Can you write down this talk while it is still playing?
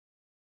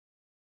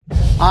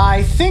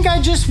I think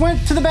I just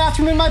went to the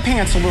bathroom in my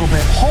pants a little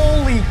bit.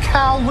 Holy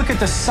cow, look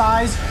at the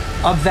size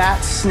of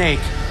that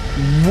snake.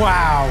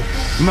 Wow.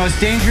 The most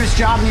dangerous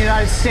job in the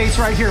United States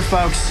right here,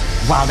 folks.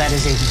 Wow, that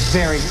is a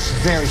very,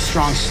 very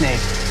strong snake.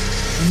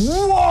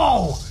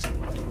 Whoa!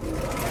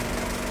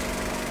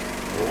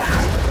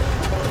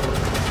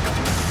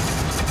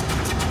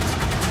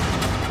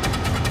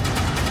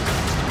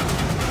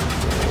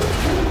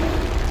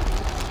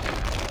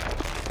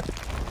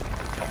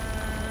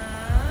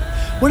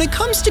 When it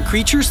comes to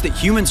creatures that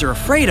humans are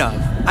afraid of,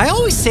 I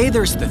always say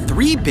there's the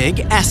three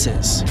big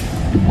S's.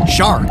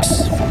 Sharks,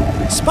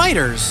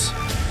 spiders,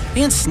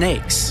 and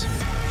snakes.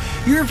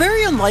 You're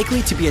very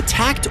unlikely to be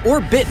attacked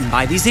or bitten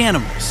by these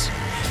animals.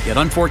 Yet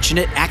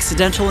unfortunate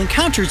accidental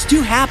encounters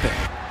do happen.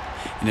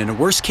 And in a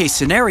worst-case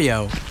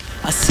scenario,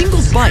 a single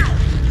bite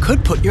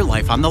could put your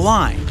life on the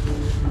line.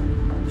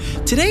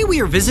 Today we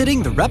are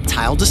visiting the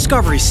Reptile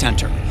Discovery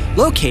Center,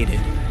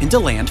 located in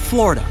DeLand,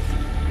 Florida.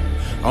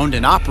 Owned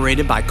and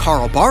operated by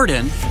Carl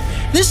Barden,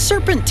 this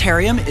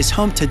serpentarium is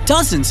home to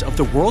dozens of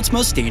the world's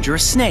most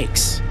dangerous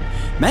snakes,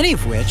 many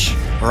of which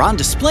are on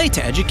display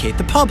to educate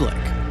the public.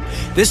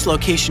 This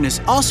location is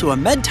also a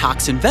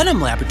med-toxin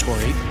venom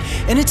laboratory,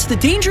 and it's the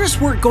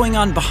dangerous work going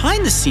on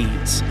behind the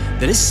scenes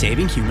that is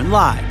saving human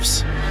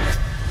lives.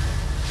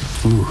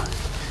 Ooh,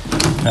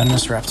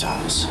 venomous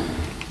reptiles.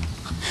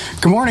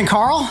 Good morning,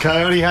 Carl.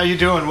 Coyote, how you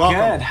doing? Welcome.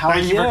 Good, how are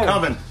you? Thank you for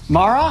coming.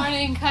 Mara? Good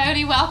morning,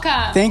 Coyote,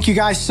 welcome. Thank you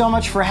guys so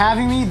much for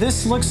having me.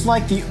 This looks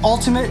like the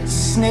ultimate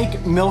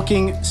snake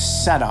milking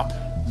setup.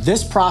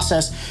 This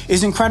process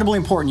is incredibly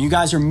important. You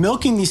guys are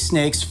milking these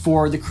snakes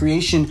for the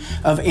creation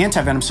of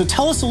antivenom. So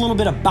tell us a little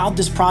bit about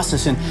this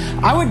process. And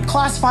I would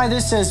classify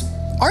this as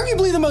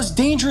arguably the most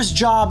dangerous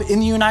job in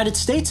the United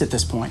States at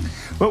this point.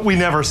 But we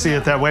never see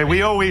it that way.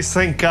 We always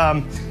think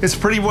it's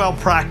pretty well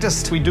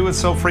practiced. We do it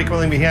so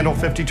frequently. We handle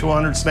 50 to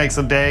 100 snakes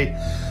a day,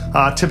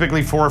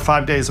 typically 4 or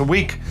 5 days a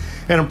week.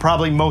 And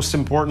probably most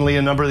importantly,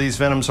 a number of these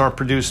venoms are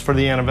produced for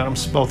the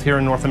antivenoms, both here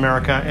in North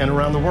America and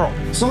around the world.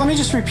 So let me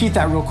just repeat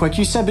that real quick.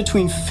 You said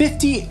between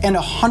 50 and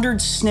 100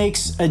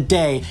 snakes a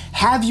day.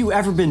 Have you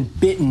ever been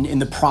bitten in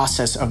the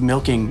process of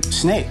milking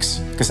snakes?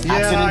 Because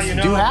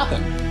accidents do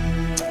happen.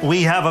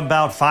 We have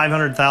about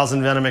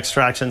 500,000 venom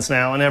extractions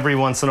now, and every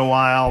once in a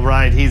while,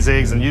 right, he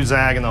zigs and you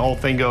zag, and the whole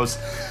thing goes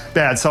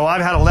bad. So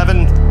I've had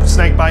 11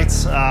 snake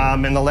bites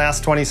in the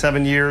last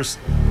 27 years.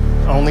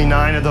 Only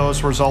 9 of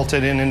those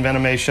resulted in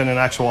envenomation and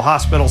actual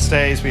hospital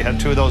stays. We had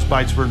 2 of those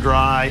bites were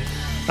dry.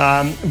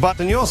 But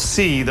then you'll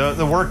see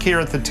the work here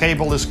at the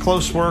table is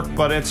close work,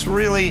 but it's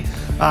really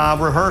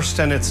rehearsed,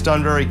 and it's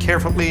done very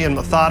carefully and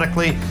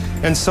methodically.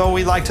 And so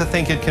we like to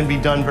think it can be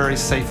done very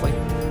safely.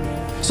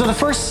 So the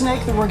first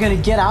snake that we're going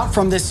to get out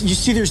from this, you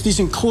see there's these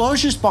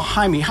enclosures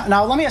behind me.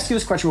 Now, let me ask you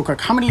this question real quick.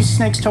 How many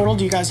snakes total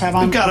do you guys have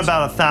on? We've got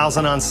about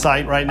 1,000 on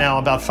site right now,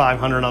 about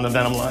 500 on the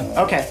venom line.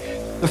 Okay.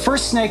 The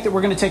first snake that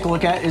we're going to take a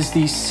look at is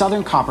the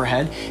southern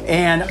copperhead.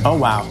 And, oh,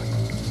 wow.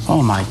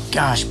 Oh, my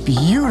gosh,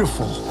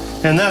 beautiful.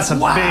 And that's a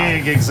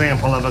big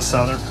example of a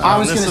southern. I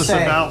was going to say.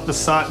 This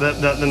is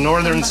about the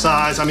northern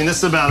size. I mean, this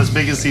is about as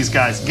big as these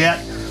guys get.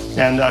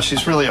 And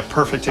she's really a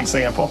perfect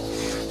example.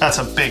 That's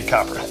a big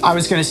copperhead. I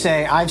was going to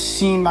say, I've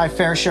seen my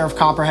fair share of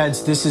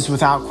copperheads. This is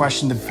without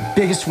question the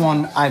biggest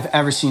one I've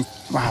ever seen.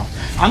 Wow.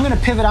 I'm going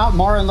to pivot out,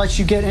 Mara, and let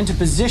you get into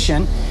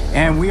position,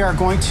 and we are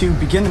going to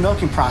begin the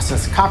milking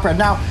process. Copperhead.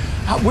 Now,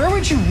 where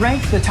would you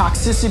rank the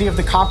toxicity of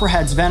the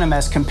copperhead's venom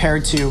as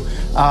compared to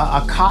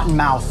a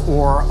cottonmouth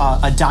or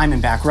a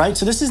diamondback, right?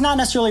 So this is not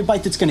necessarily a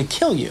bite that's going to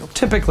kill you.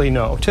 Typically,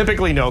 no.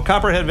 Typically, no.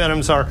 Copperhead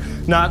venoms are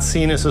not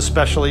seen as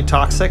especially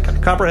toxic.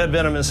 Copperhead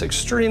venom is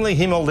extremely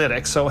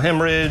hemolytic, so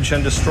hemorrhage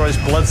and destroys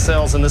blood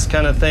cells and this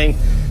kind of thing.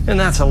 And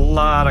that's a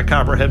lot of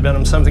copperhead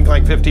venom, something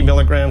like 50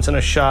 milligrams in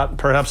a shot,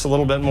 perhaps a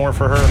little bit more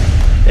for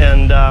her.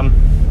 And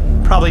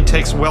probably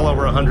takes well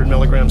over 100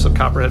 milligrams of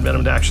copperhead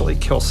venom to actually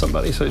kill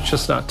somebody. So it's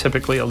just not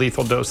typically a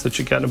lethal dose that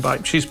you get in a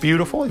bite. She's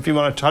beautiful. If you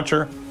want to touch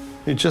her,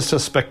 it's just a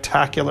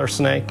spectacular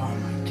snake. Oh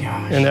my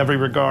gosh. In every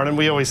regard. And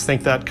we always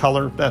think that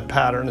color, that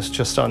pattern is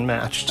just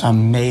unmatched.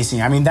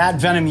 Amazing. I mean,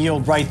 that venom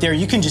yield right there,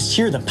 you can just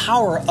hear the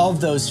power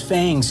of those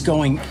fangs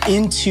going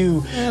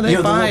into they the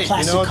little bite,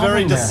 plastic a very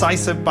covering there.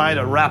 decisive bite,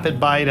 a rapid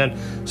bite. And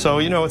so,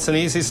 it's an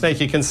easy snake.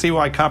 You can see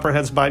why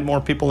copperheads bite more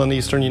people in the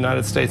eastern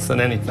United States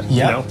than anything.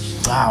 Yep.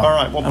 Wow. All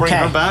right, we'll bring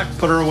her back,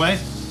 put her away.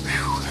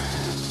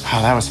 Oh,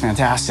 that was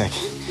fantastic.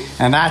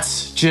 And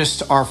that's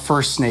just our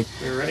first snake.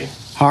 You're ready.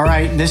 All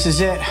right, this is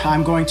it.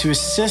 I'm going to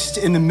assist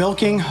in the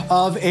milking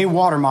of a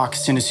water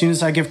moccasin. As soon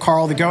as I give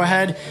Carl the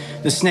go-ahead,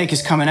 the snake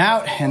is coming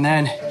out, and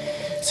then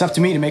it's up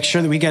to me to make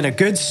sure that we get a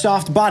good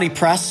soft body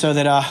press so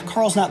that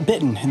Carl's not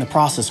bitten in the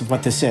process of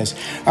what this is.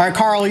 All right,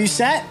 Carl, are you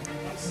set?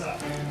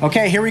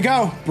 Okay, here we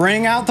go.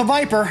 Bring out the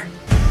viper.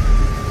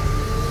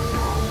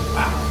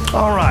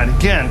 All right,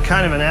 again,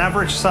 kind of an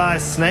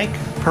average-sized snake,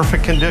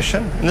 perfect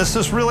condition. And this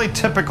is really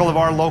typical of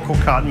our local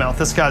cottonmouth.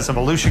 This guy's a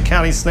Volusia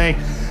County snake.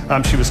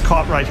 She was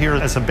caught right here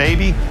as a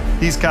baby.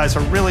 These guys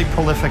are really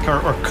prolific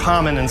or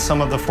common in some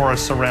of the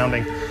forests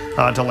surrounding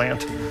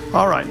DeLand.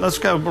 All right, let's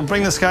go. We'll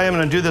bring this guy in. I'm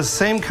going to do the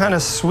same kind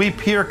of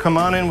sweep here. Come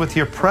on in with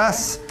your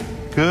press.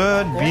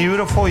 Good,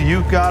 beautiful.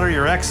 You got her.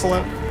 You're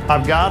excellent.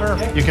 I've got her.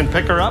 You can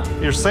pick her up.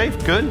 You're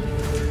safe. Good.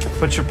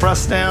 Put your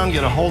press down.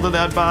 Get a hold of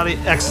that body.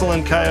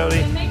 Excellent, Coyote.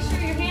 And make sure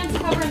your hands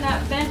cover in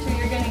that vent or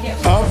you're going to get...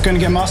 Oh, going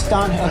to get musked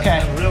on? Okay.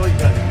 Yeah, really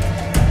good.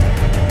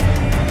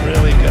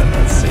 Really good.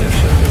 Let's see if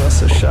she'll give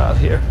us a shot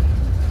here.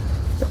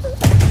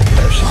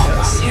 There she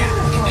goes. Yeah,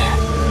 look at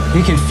that.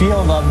 You can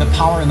feel the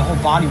power in the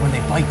whole body when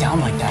they bite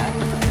down like that.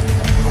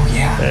 Oh,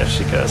 yeah. There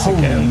she goes Holy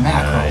again.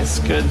 mackerel. Nice,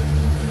 good.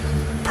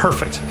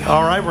 Perfect.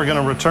 All right, we're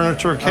going to return her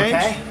to her cage.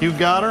 Okay. You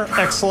got her.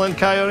 Excellent,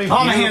 Coyote.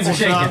 Oh, my hands are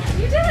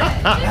shaking. You did it.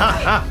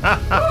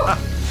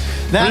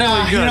 That,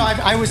 Really good.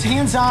 I was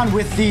hands-on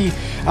with the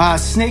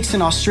snakes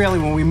in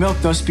Australia when we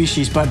milked those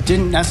species, but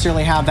didn't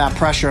necessarily have that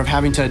pressure of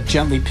having to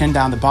gently pin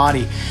down the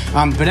body.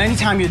 But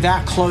anytime you're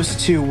that close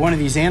to one of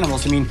these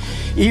animals, I mean,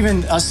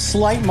 even a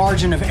slight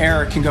margin of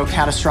error can go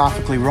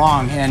catastrophically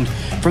wrong. And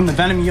from the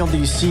venom yield that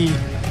you see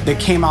that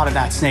came out of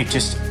that snake,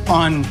 just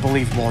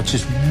unbelievable.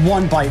 Just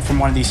one bite from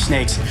one of these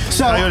snakes.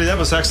 So Coyote, that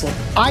was excellent.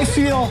 I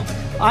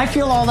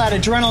feel all that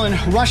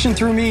adrenaline rushing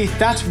through me.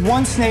 That's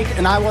one snake,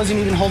 and I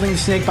wasn't even holding the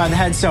snake by the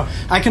head. So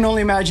I can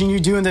only imagine you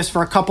doing this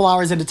for a couple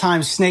hours at a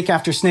time, snake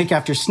after snake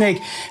after snake.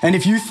 And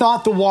if you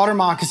thought the water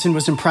moccasin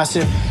was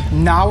impressive,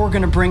 now we're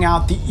going to bring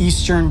out the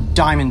eastern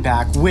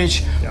diamondback,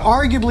 which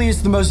arguably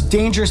is the most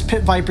dangerous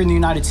pit viper in the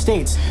United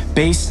States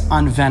based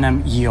on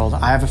venom yield.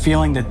 I have a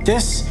feeling that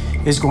this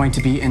is going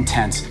to be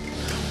intense.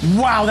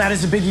 Wow, that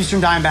is a big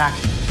eastern diamondback.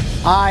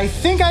 I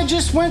think I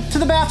just went to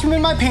the bathroom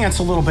in my pants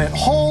a little bit.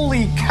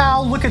 Holy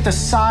cow, look at the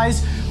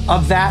size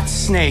of that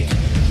snake.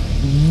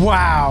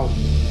 Wow.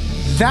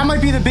 That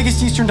might be the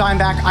biggest eastern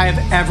diamondback I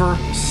have ever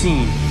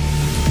seen.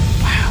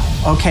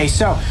 Wow. Okay,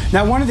 so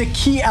now one of the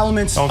key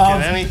elements Don't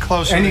get any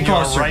closer than you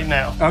are right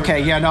now.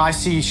 Okay, yeah, no, I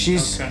see.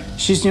 She's,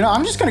 you know,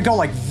 I'm just gonna go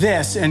like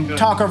this and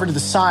talk over to the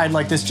side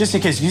like this just in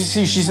case. You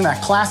see she's in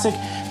that classic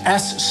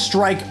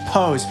S-strike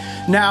pose.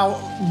 Now,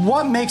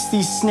 what makes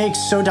these snakes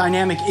so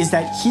dynamic is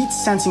that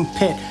heat-sensing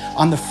pit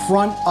on the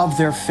front of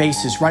their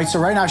faces, right? So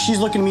right now she's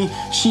looking at me,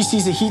 she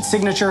sees a heat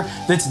signature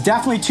that's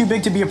definitely too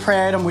big to be a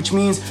prey item, which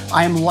means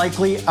I am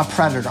likely a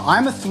predator.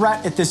 I'm a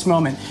threat at this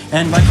moment.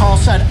 And like Carl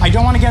said, I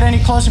don't want to get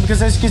any closer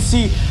because as you can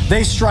see,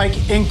 they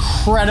strike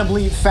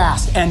incredibly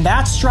fast. And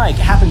that strike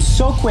happens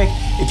so quick,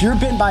 if you're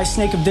bitten by a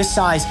snake of this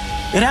size,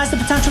 it has the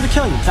potential to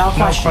kill you without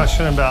question. No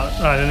question about it.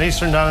 All right, an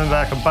eastern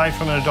diamondback, a bite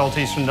from an adult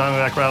eastern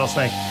diamondback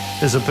rattlesnake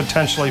is a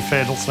potentially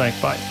fatal snake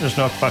bite. There's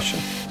no question.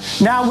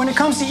 Now, when it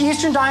comes to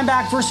eastern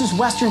diamondback versus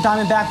western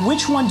diamondback,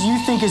 which one do you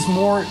think is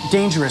more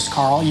dangerous,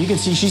 Carl? You can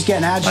see she's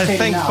getting agitated now, I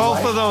think both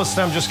right? of those,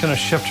 I'm just going to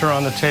shift her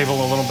on the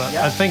table a little bit.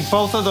 Yep. I think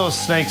both of those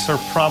snakes are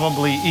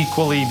probably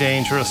equally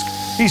dangerous.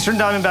 Eastern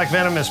diamondback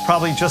venom is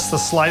probably just the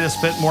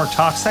slightest bit more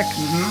toxic,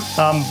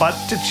 but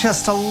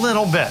just a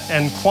little bit.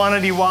 And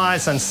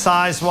quantity-wise and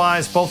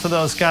size-wise, both of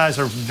those guys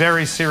are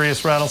very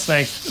serious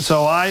rattlesnakes.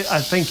 So I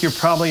think you're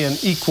probably an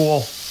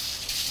equal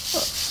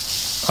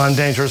on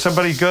danger. Is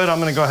everybody good? I'm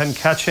going to go ahead and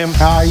catch him.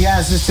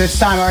 Yes, it's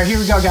time. All right, here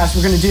we go, guys.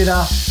 We're going to do the...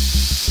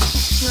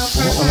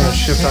 I'm going to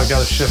shift. I've got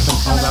to shift him.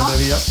 Hold that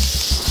baby up.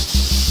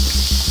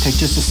 Take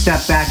just a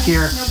step back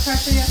here. No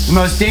pressure yet. The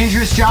most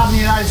dangerous job in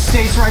the United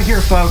States right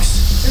here,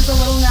 folks. There's a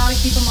little now to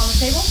keep them on the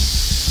table.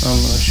 I'm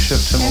going to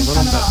shift him a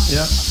little bit.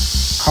 Yeah.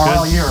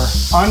 Carl, Good. you're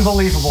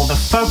unbelievable. The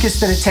focus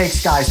that it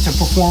takes, guys, to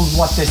perform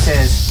what this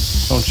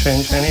is. Don't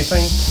change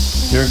anything.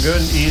 You're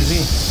good.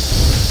 Easy.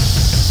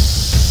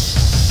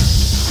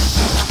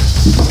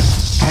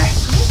 Okay.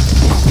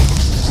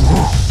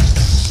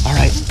 All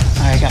right,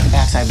 I got the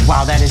backside.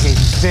 Wow, that is a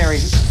very,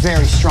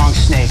 very strong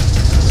snake.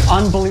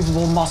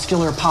 Unbelievable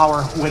muscular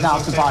power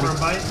without the body.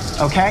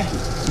 Okay,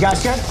 you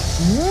guys good?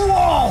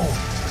 Whoa!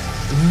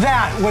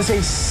 That was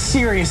a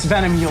serious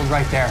venom yield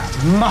right there.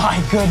 My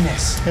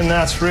goodness. And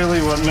that's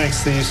really what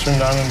makes the eastern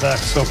diamondback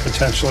so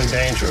potentially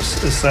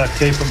dangerous, is that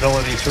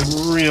capability to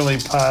really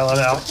pile it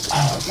out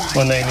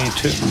when they need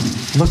to.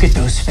 Look at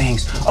those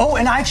fangs. Oh,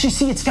 and I actually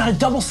see it's got a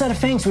double set of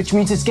fangs, which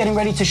means it's getting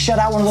ready to shut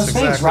out one of those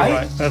fangs,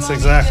 right? That's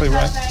exactly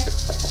right.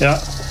 Yeah.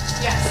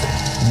 Yes.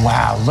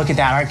 Wow, look at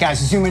that. All right, guys,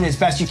 zoom in as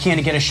best you can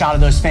to get a shot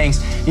of those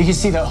fangs. You can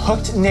see the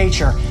hooked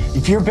nature.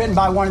 If you're bitten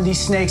by one of these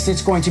snakes,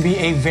 it's going to be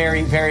a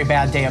very, very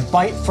bad day. A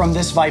bite from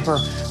this viper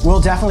will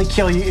definitely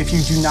kill you if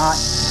you do not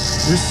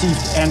receive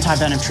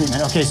anti-venom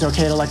treatment. Okay, is it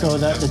okay to let go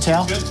of the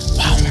tail? Good.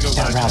 Wow, look at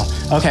that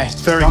rattle. Okay,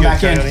 Very going good,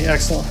 back in. Coyote.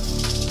 Excellent.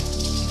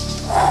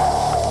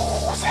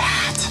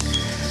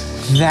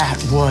 That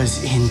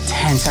was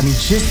intense. I mean,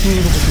 just being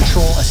able to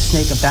control a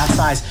snake of that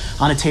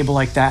size on a table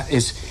like that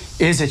is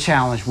a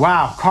challenge.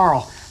 Wow,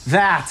 Carl,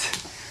 that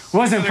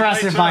was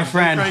impressive, my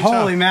friend.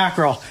 Holy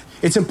mackerel.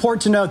 It's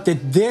important to note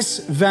that this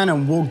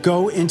venom will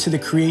go into the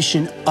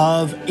creation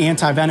of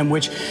anti-venom,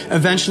 which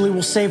eventually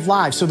will save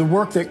lives. So the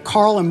work that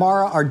Carl and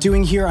Mara are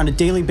doing here on a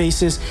daily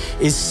basis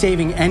is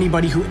saving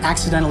anybody who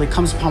accidentally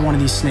comes upon one of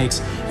these snakes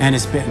and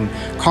is bitten.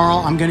 Carl,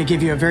 I'm going to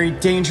give you a very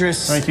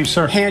dangerous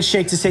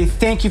handshake to say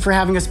thank you for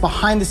having us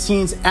behind the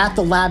scenes at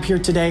the lab here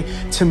today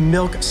to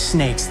milk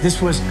snakes.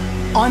 This was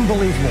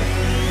unbelievable.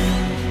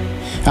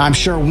 I'm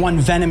sure one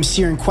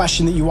venom-searing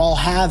question that you all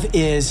have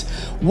is,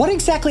 what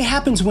exactly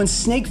happens when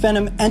snake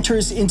venom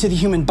enters into the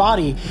human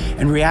body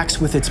and reacts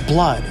with its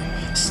blood?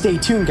 Stay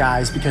tuned,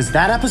 guys, because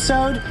that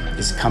episode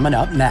is coming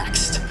up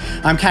next.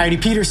 I'm Coyote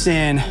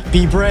Peterson.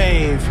 Be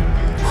brave.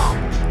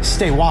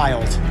 Stay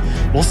wild.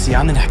 We'll see you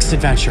on the next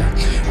adventure.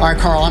 All right,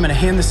 Carl, I'm going to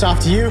hand this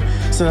off to you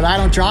so that I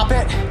don't drop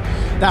it.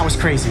 That was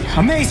crazy.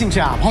 Amazing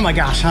job. Oh my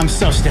gosh, I'm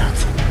so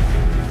stoked.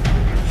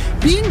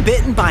 Being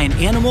bitten by an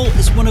animal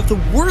is one of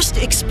the worst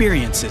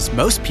experiences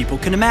most people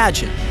can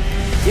imagine.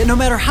 Yet no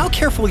matter how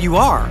careful you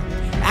are,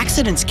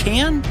 accidents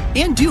can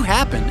and do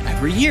happen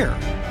every year.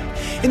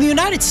 In the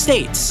United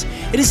States,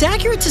 it is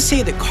accurate to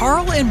say that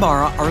Carl and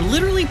Mara are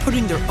literally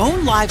putting their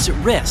own lives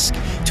at risk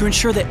to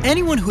ensure that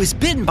anyone who is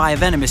bitten by a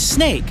venomous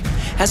snake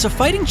has a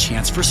fighting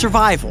chance for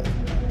survival.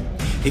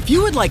 If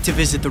you would like to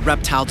visit the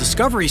Reptile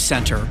Discovery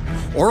Center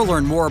or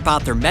learn more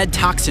about their med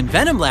toxin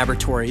venom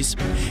laboratories,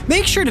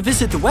 make sure to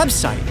visit the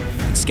website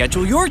and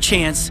schedule your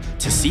chance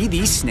to see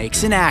these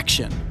snakes in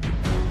action.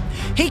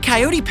 Hey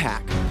Coyote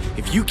Pack,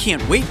 if you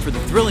can't wait for the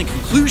thrilling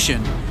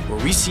conclusion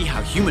where we see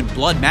how human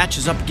blood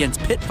matches up against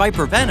pit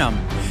viper venom,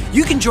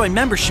 you can join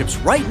memberships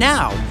right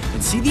now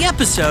and see the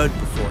episode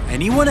before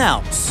anyone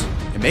else.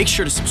 And make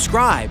sure to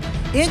subscribe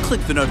and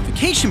click the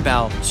notification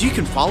bell so you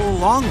can follow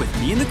along with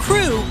me and the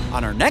crew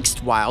on our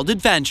next wild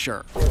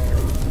adventure.